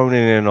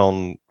honing in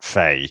on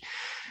Faye,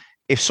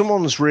 if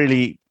someone's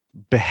really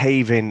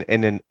behaving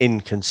in an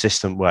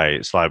inconsistent way,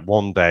 it's like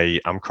one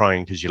day I'm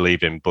crying because you're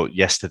leaving, but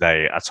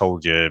yesterday I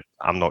told you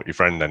I'm not your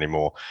friend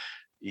anymore.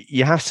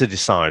 You have to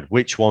decide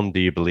which one do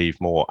you believe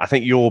more. I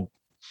think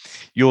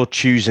you're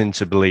choosing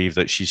to believe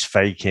that she's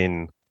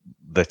faking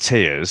the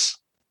tears,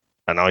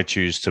 and I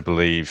choose to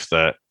believe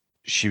that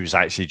she was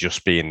actually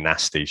just being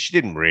nasty. She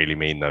didn't really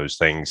mean those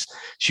things.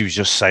 She was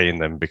just saying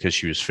them because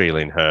she was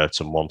feeling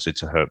hurt and wanted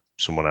to hurt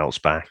someone else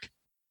back.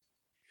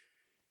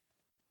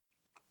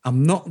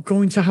 I'm not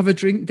going to have a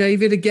drink,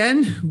 David,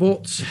 again,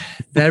 but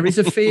there is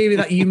a theory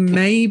that you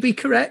may be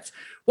correct.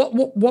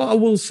 What I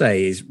will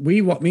say is me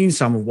and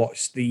Sam have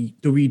watched the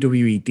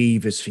WWE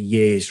Divas for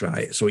years,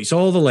 right? So it's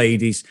all the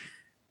ladies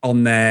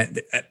on there.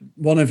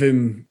 One of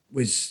them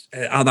was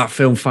at that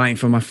film Fighting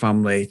for My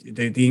Family,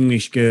 the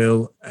English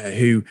girl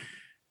who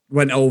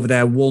went over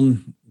there,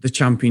 won the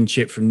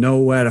championship from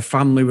nowhere. A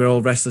family were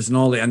all wrestlers and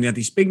all it, and they had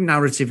this big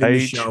narrative in the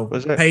show.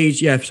 Was it?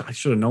 Paige, yeah, I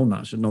should have known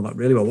that. I should know that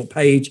really well. But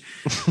Paige,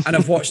 and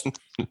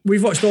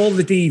we've watched all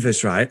the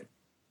Divas, right?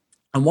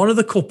 And one of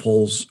the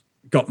couples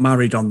got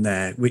married on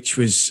there, which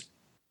was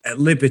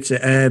Liberty.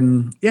 I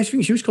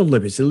think she was called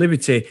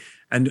Liberty,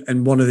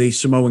 and one of the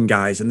Samoan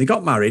guys, and they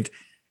got married.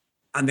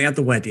 And they had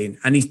the wedding,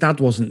 and his dad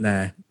wasn't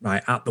there,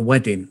 right, at the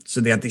wedding. So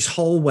they had this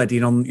whole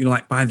wedding on,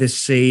 like by the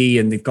sea,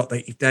 and they've got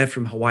they're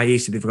from Hawaii,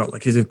 so they've got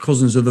they're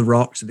cousins of the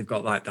Rock, so they've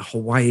got like the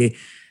Hawaii,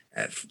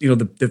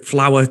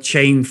 the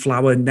chain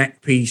flower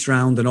neck piece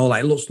round and all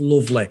that. It looks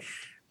lovely.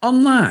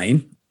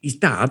 Online, his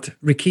dad,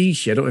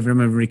 Rikishi, I don't even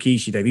remember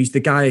Rikishi, Dave. He's the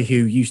guy who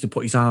used to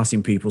put his arse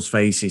in people's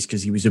faces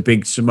because he was a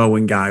big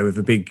Samoan guy with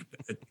a big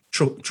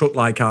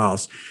truck-like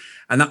arse.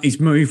 And his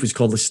move was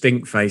called the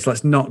stink face.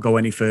 Let's not go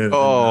any further.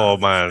 Oh,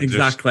 man.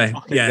 Exactly.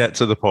 Get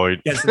to the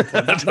point.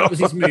 That was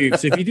his move.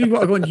 So if you do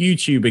want to go on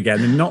YouTube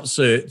again and not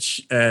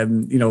search,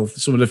 some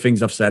of the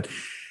things I've said.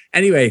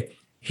 Anyway,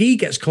 he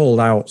gets called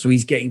out. So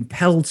he's getting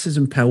pelters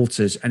and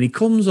pelters. And he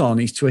comes on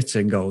his Twitter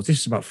and goes,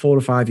 this is about 4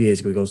 or 5 years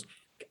ago. He goes,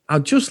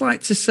 I'd just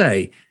like to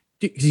say,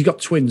 because he's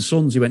got twin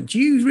sons, he went, do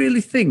you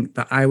really think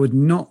that I would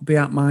not be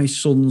at my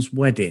son's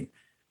wedding?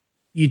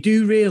 You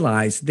do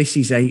realise this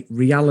is a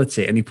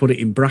reality, and he put it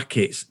in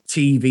brackets,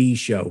 TV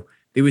show.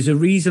 There was a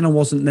reason I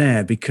wasn't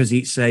there, because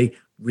it's a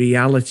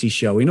reality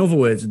show. In other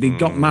words, they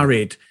got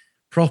married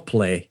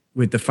properly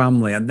with the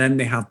family, and then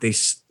they had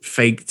this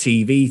fake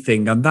TV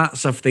thing. And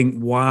that's, I think,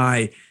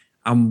 why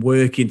I'm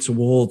working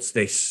towards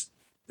this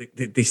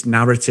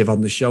narrative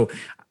on the show.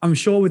 I'm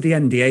sure with the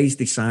NDAs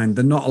they signed,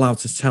 they're not allowed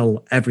to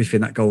tell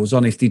everything that goes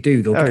on. If they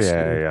do, they'll get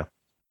sued,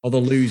 or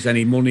they'll lose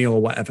any money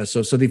or whatever.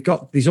 So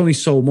there's only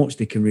so much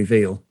they can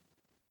reveal.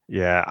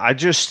 Yeah, I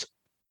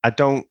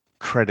don't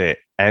credit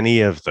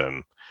any of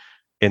them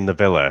in the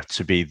villa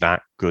to be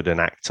that good an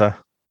actor.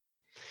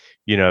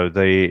 You know,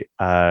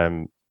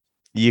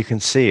 you can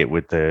see it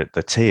with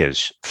the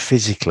tears,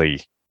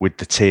 physically, with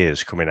the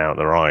tears coming out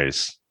their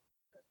eyes.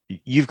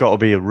 You've got to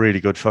be a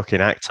really good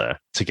fucking actor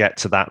to get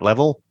to that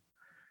level.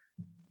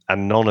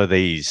 And none of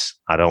these,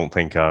 I don't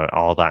think,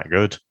 are that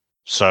good.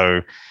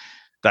 So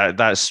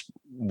that's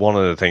one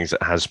of the things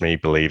that has me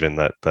believing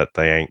that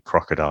they ain't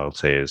crocodile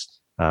tears.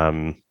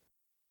 But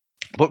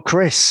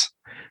Chris,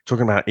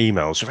 talking about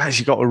emails, we've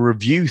actually got a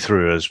review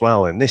through as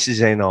well. And this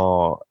is in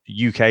our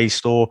UK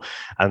store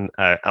and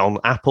on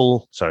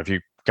Apple. So if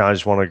you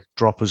guys want to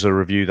drop us a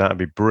review, that'd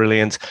be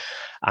brilliant.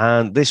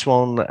 And this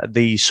one,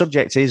 the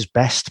subject is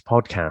Best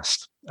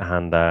Podcast.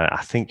 And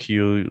I think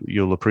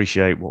you'll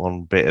appreciate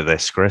one bit of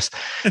this, Chris.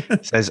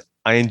 It says,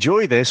 I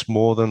enjoy this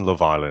more than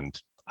Love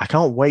Island. I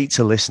can't wait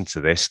to listen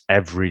to this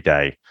every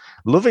day.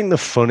 Loving the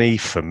funny,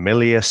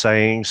 familiar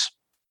sayings,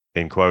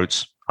 in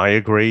quotes, I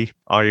agree.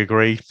 Now.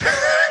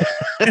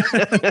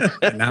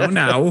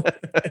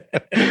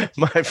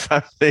 My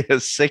family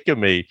is sick of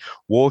me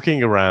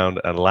walking around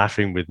and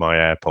laughing with my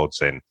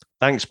AirPods in.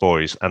 Thanks,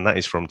 boys. And that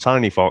is from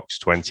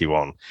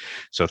TinyFox21.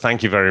 So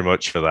thank you very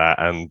much for that.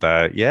 And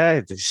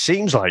it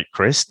seems like,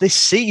 Chris, this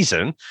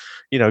season,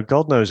 you know,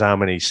 God knows how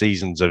many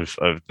seasons of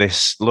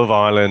this Love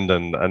Island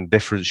and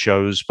different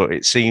shows, but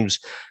it seems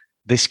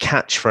this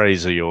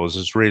catchphrase of yours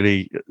has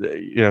really,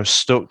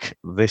 stuck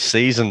this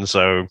season.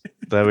 So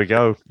there we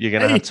go. You're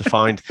going to have to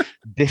find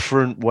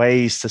different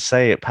ways to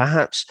say it.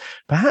 Perhaps,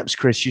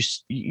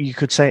 Chris, you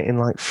could say it in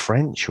like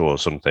French or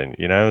something,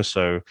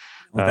 so...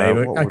 what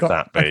would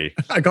that be?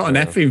 I got an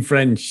F in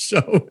French,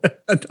 so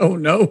I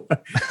don't know.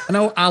 I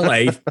know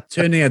aller,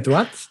 tourner à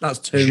droite, that's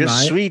turn Je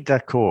right. suis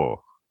d'accord.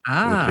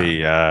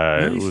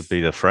 Would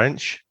be the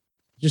French.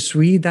 Je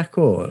suis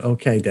d'accord.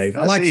 Okay, Dave.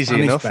 That's easy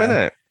Spanish enough, better.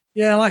 Isn't it?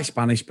 Yeah, I like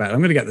Spanish better. I'm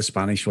going to get the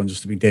Spanish one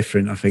just to be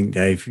different, I think,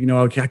 Dave.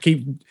 I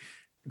keep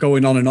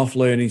going on and off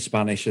learning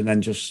Spanish and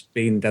then just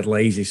being dead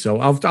lazy. So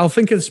I'll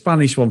think of the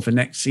Spanish one for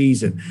next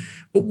season.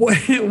 But what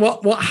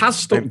has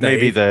stuck,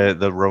 maybe Dave?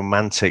 the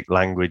romantic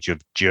language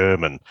of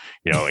German,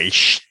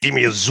 Ich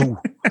stimme zu.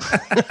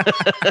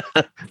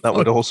 That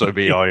would also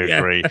be I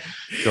agree.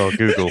 Go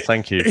Google,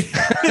 thank you.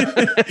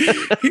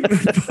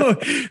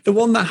 The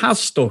one that has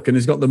stuck and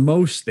has got the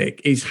most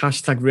stick is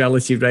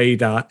 #reality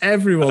radar.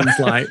 Everyone's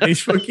like,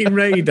 this fucking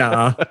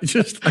radar.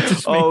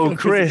 Oh,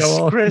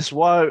 Chris,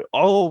 wow.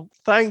 Oh,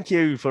 thank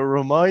you for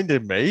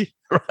reminding me.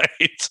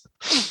 Right.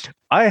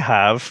 I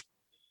have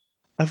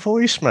a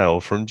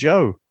voicemail from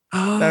Joe.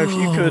 Now,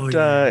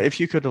 if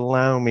you could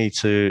allow me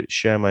to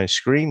share my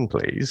screen,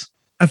 please.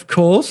 Of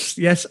course,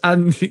 yes,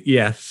 and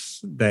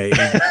yes, Dave.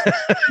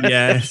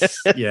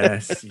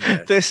 yes.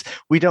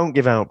 We don't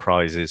give out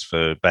prizes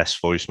for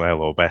best voicemail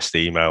or best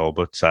email,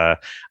 but I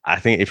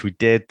think if we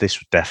did, this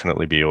would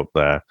definitely be up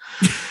there.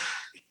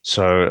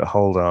 So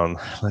hold on,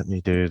 let me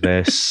do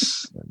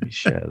this. Let me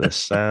share the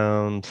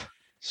sound.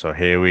 So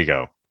here we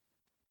go.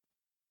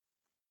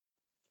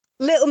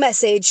 Little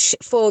message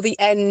for the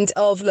end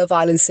of Love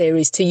Island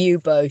series to you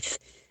both,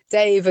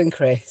 Dave and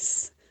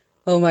Chris.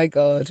 Oh my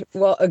God,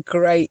 what a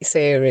great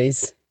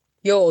series.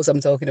 Yours,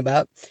 I'm talking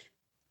about.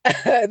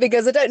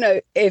 Because I don't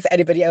know if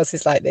anybody else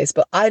is like this,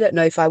 but I don't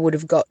know if I would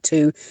have got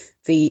to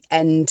the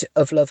end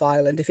of Love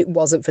Island if it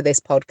wasn't for this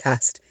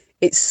podcast.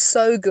 It's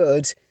so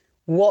good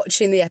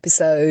watching the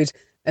episode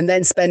and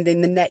then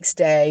spending the next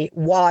day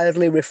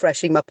wildly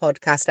refreshing my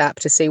podcast app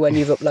to see when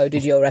you've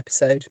uploaded your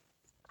episode.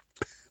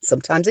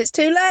 Sometimes it's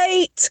too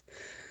late.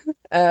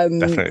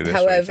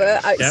 However,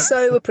 I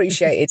so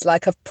appreciated.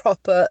 Like, I've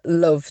proper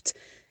loved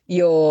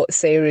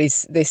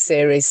this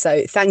series.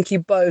 So thank you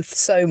both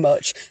so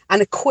much.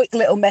 And a quick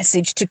little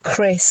message to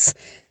Chris,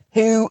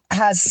 who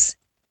has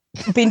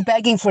been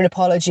begging for an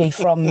apology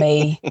from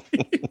me.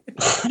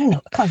 I don't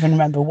know. I can't even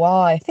remember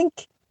why. I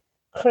think,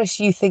 Chris,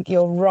 you think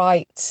you're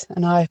right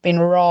and I've been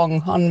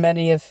wrong on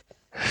many of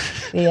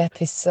the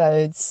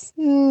episodes.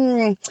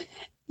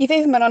 You've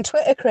even been on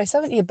Twitter, Chris,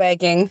 haven't you,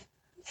 begging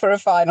for a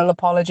final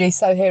apology?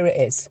 So here it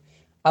is.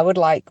 I would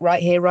like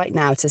right here, right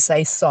now, to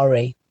say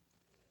sorry.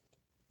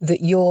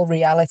 that your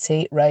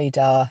reality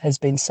radar has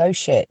been so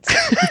shit.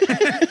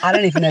 I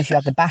don't even know if you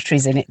have the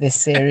batteries in it this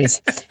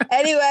series.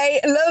 Anyway,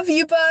 love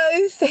you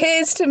both.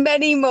 Here's to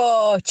many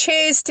more.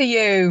 Cheers to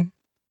you.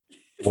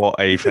 What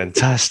a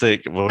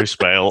fantastic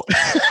voicemail.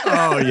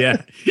 Oh,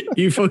 yeah.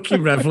 You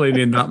fucking reveling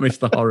in that,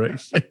 Mr.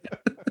 Horrocks.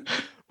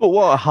 But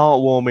what a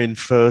heartwarming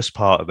first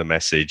part of the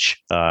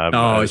message.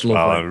 It's lovely.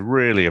 I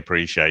really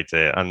appreciate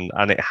it. And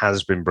it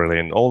has been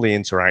brilliant. All the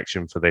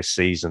interaction for this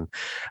season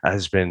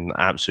has been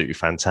absolutely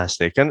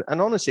fantastic. And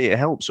honestly, it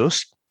helps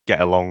us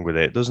get along with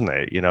it, doesn't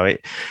it? You know,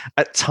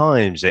 at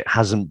times it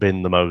hasn't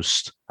been the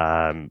most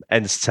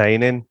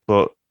entertaining,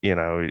 but, you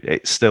know,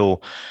 it's still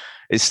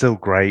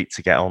great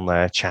to get on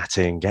there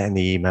chatting, getting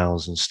the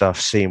emails and stuff,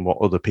 seeing what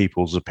other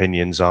people's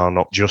opinions are,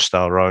 not just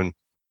our own.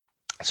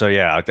 So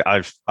yeah,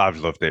 I've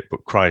loved it.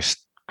 But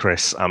Christ,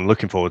 Chris, I'm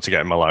looking forward to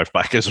getting my life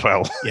back as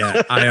well.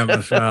 Yeah, I am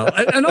as well.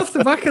 And off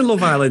the back of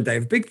Love Island,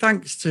 Dave, big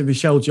thanks to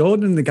Michelle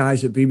Jordan and the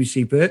guys at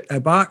BBC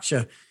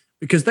Berkshire,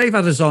 because they've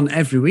had us on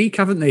every week,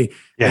 haven't they?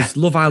 Yeah. As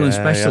Love Island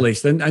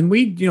specialists. Yeah. And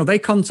we, you know, they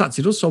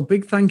contacted us. So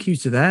big thank you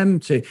to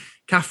them, to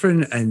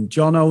Catherine and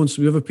Jono and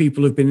some other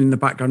people who've been in the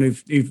background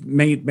who've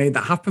made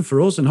that happen for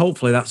us. And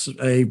hopefully that's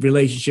a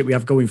relationship we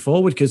have going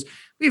forward, because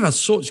we've had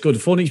such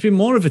good fun. It's been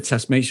more of a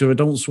test, make sure I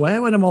don't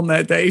swear when I'm on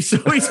there, Dave. So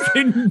it's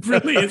been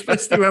brilliant,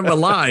 especially when we're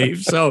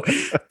live. So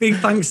big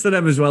thanks to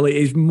them as well. It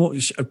is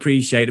much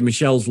appreciated.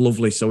 Michelle's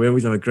lovely, so we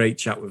always have a great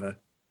chat with her.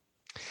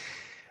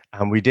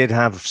 And we did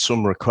have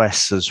some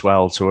requests as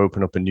well to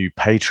open up a new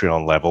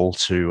Patreon level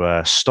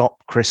to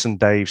stop Chris and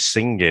Dave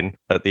singing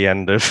at the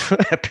end of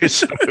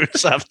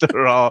episodes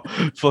after our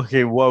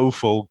fucking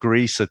woeful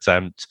Grease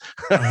attempt.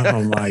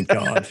 Oh, my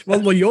God.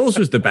 Well, yours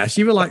was the best.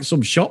 You were like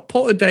some shot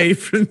putter,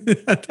 Dave.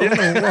 I don't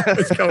know what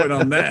was going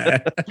on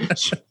there.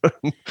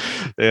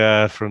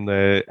 Yeah, from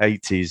the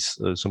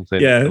 80s or something.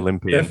 Yeah,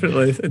 Olympian.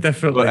 Definitely.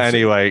 But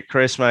anyway,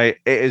 Chris, mate,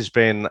 it has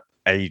been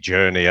a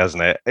journey,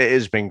 hasn't it? It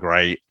has been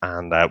great,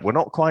 and we're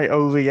not quite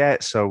over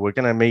yet, so we're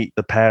going to meet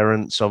the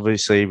parents.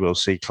 Obviously, we'll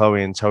see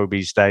Chloe and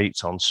Toby's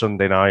dates on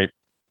Sunday night,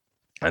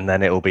 and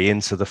then it'll be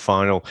into the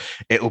final.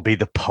 It'll be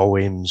the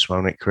poems,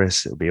 won't it,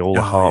 Chris? It'll be all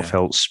the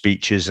heartfelt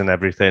speeches and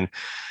everything.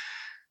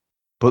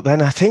 But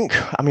then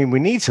we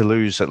need to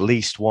lose at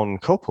least one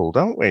couple,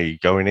 don't we,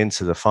 going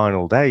into the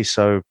final day?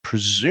 So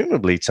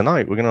presumably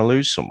tonight we're going to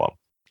lose someone.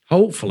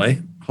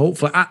 Hopefully.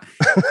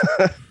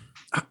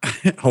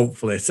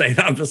 Hopefully, say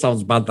that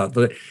sounds bad,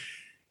 but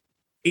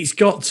it's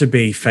got to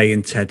be Faye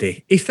and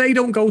Teddy. If they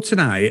don't go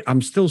tonight,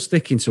 I'm still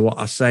sticking to what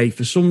I say.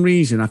 For some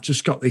reason, I've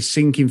just got this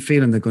sinking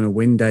feeling they're going to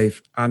win,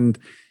 Dave. And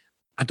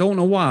I don't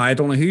know why. I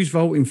don't know who's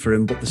voting for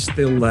them, but they're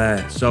still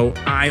there. So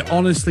I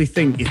honestly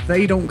think if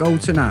they don't go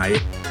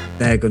tonight,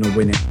 they're going to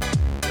win it.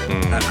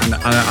 And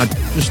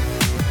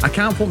I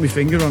can't put my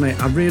finger on it.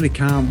 I really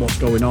can't what's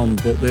going on,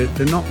 but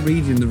they're not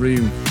reading the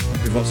room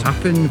with what's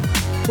happened.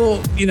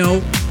 But, you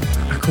know,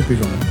 I could be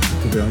wrong.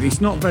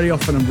 It's not very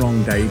often I'm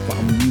wrong, Dave, but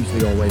I'm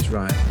usually always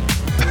right.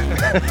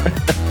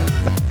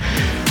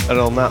 And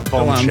on that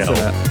bombshell,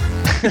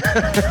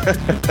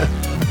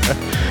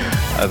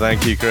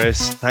 thank you,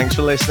 Chris. Thanks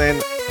for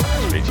listening.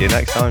 I'll speak to you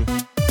next time.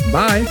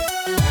 Bye.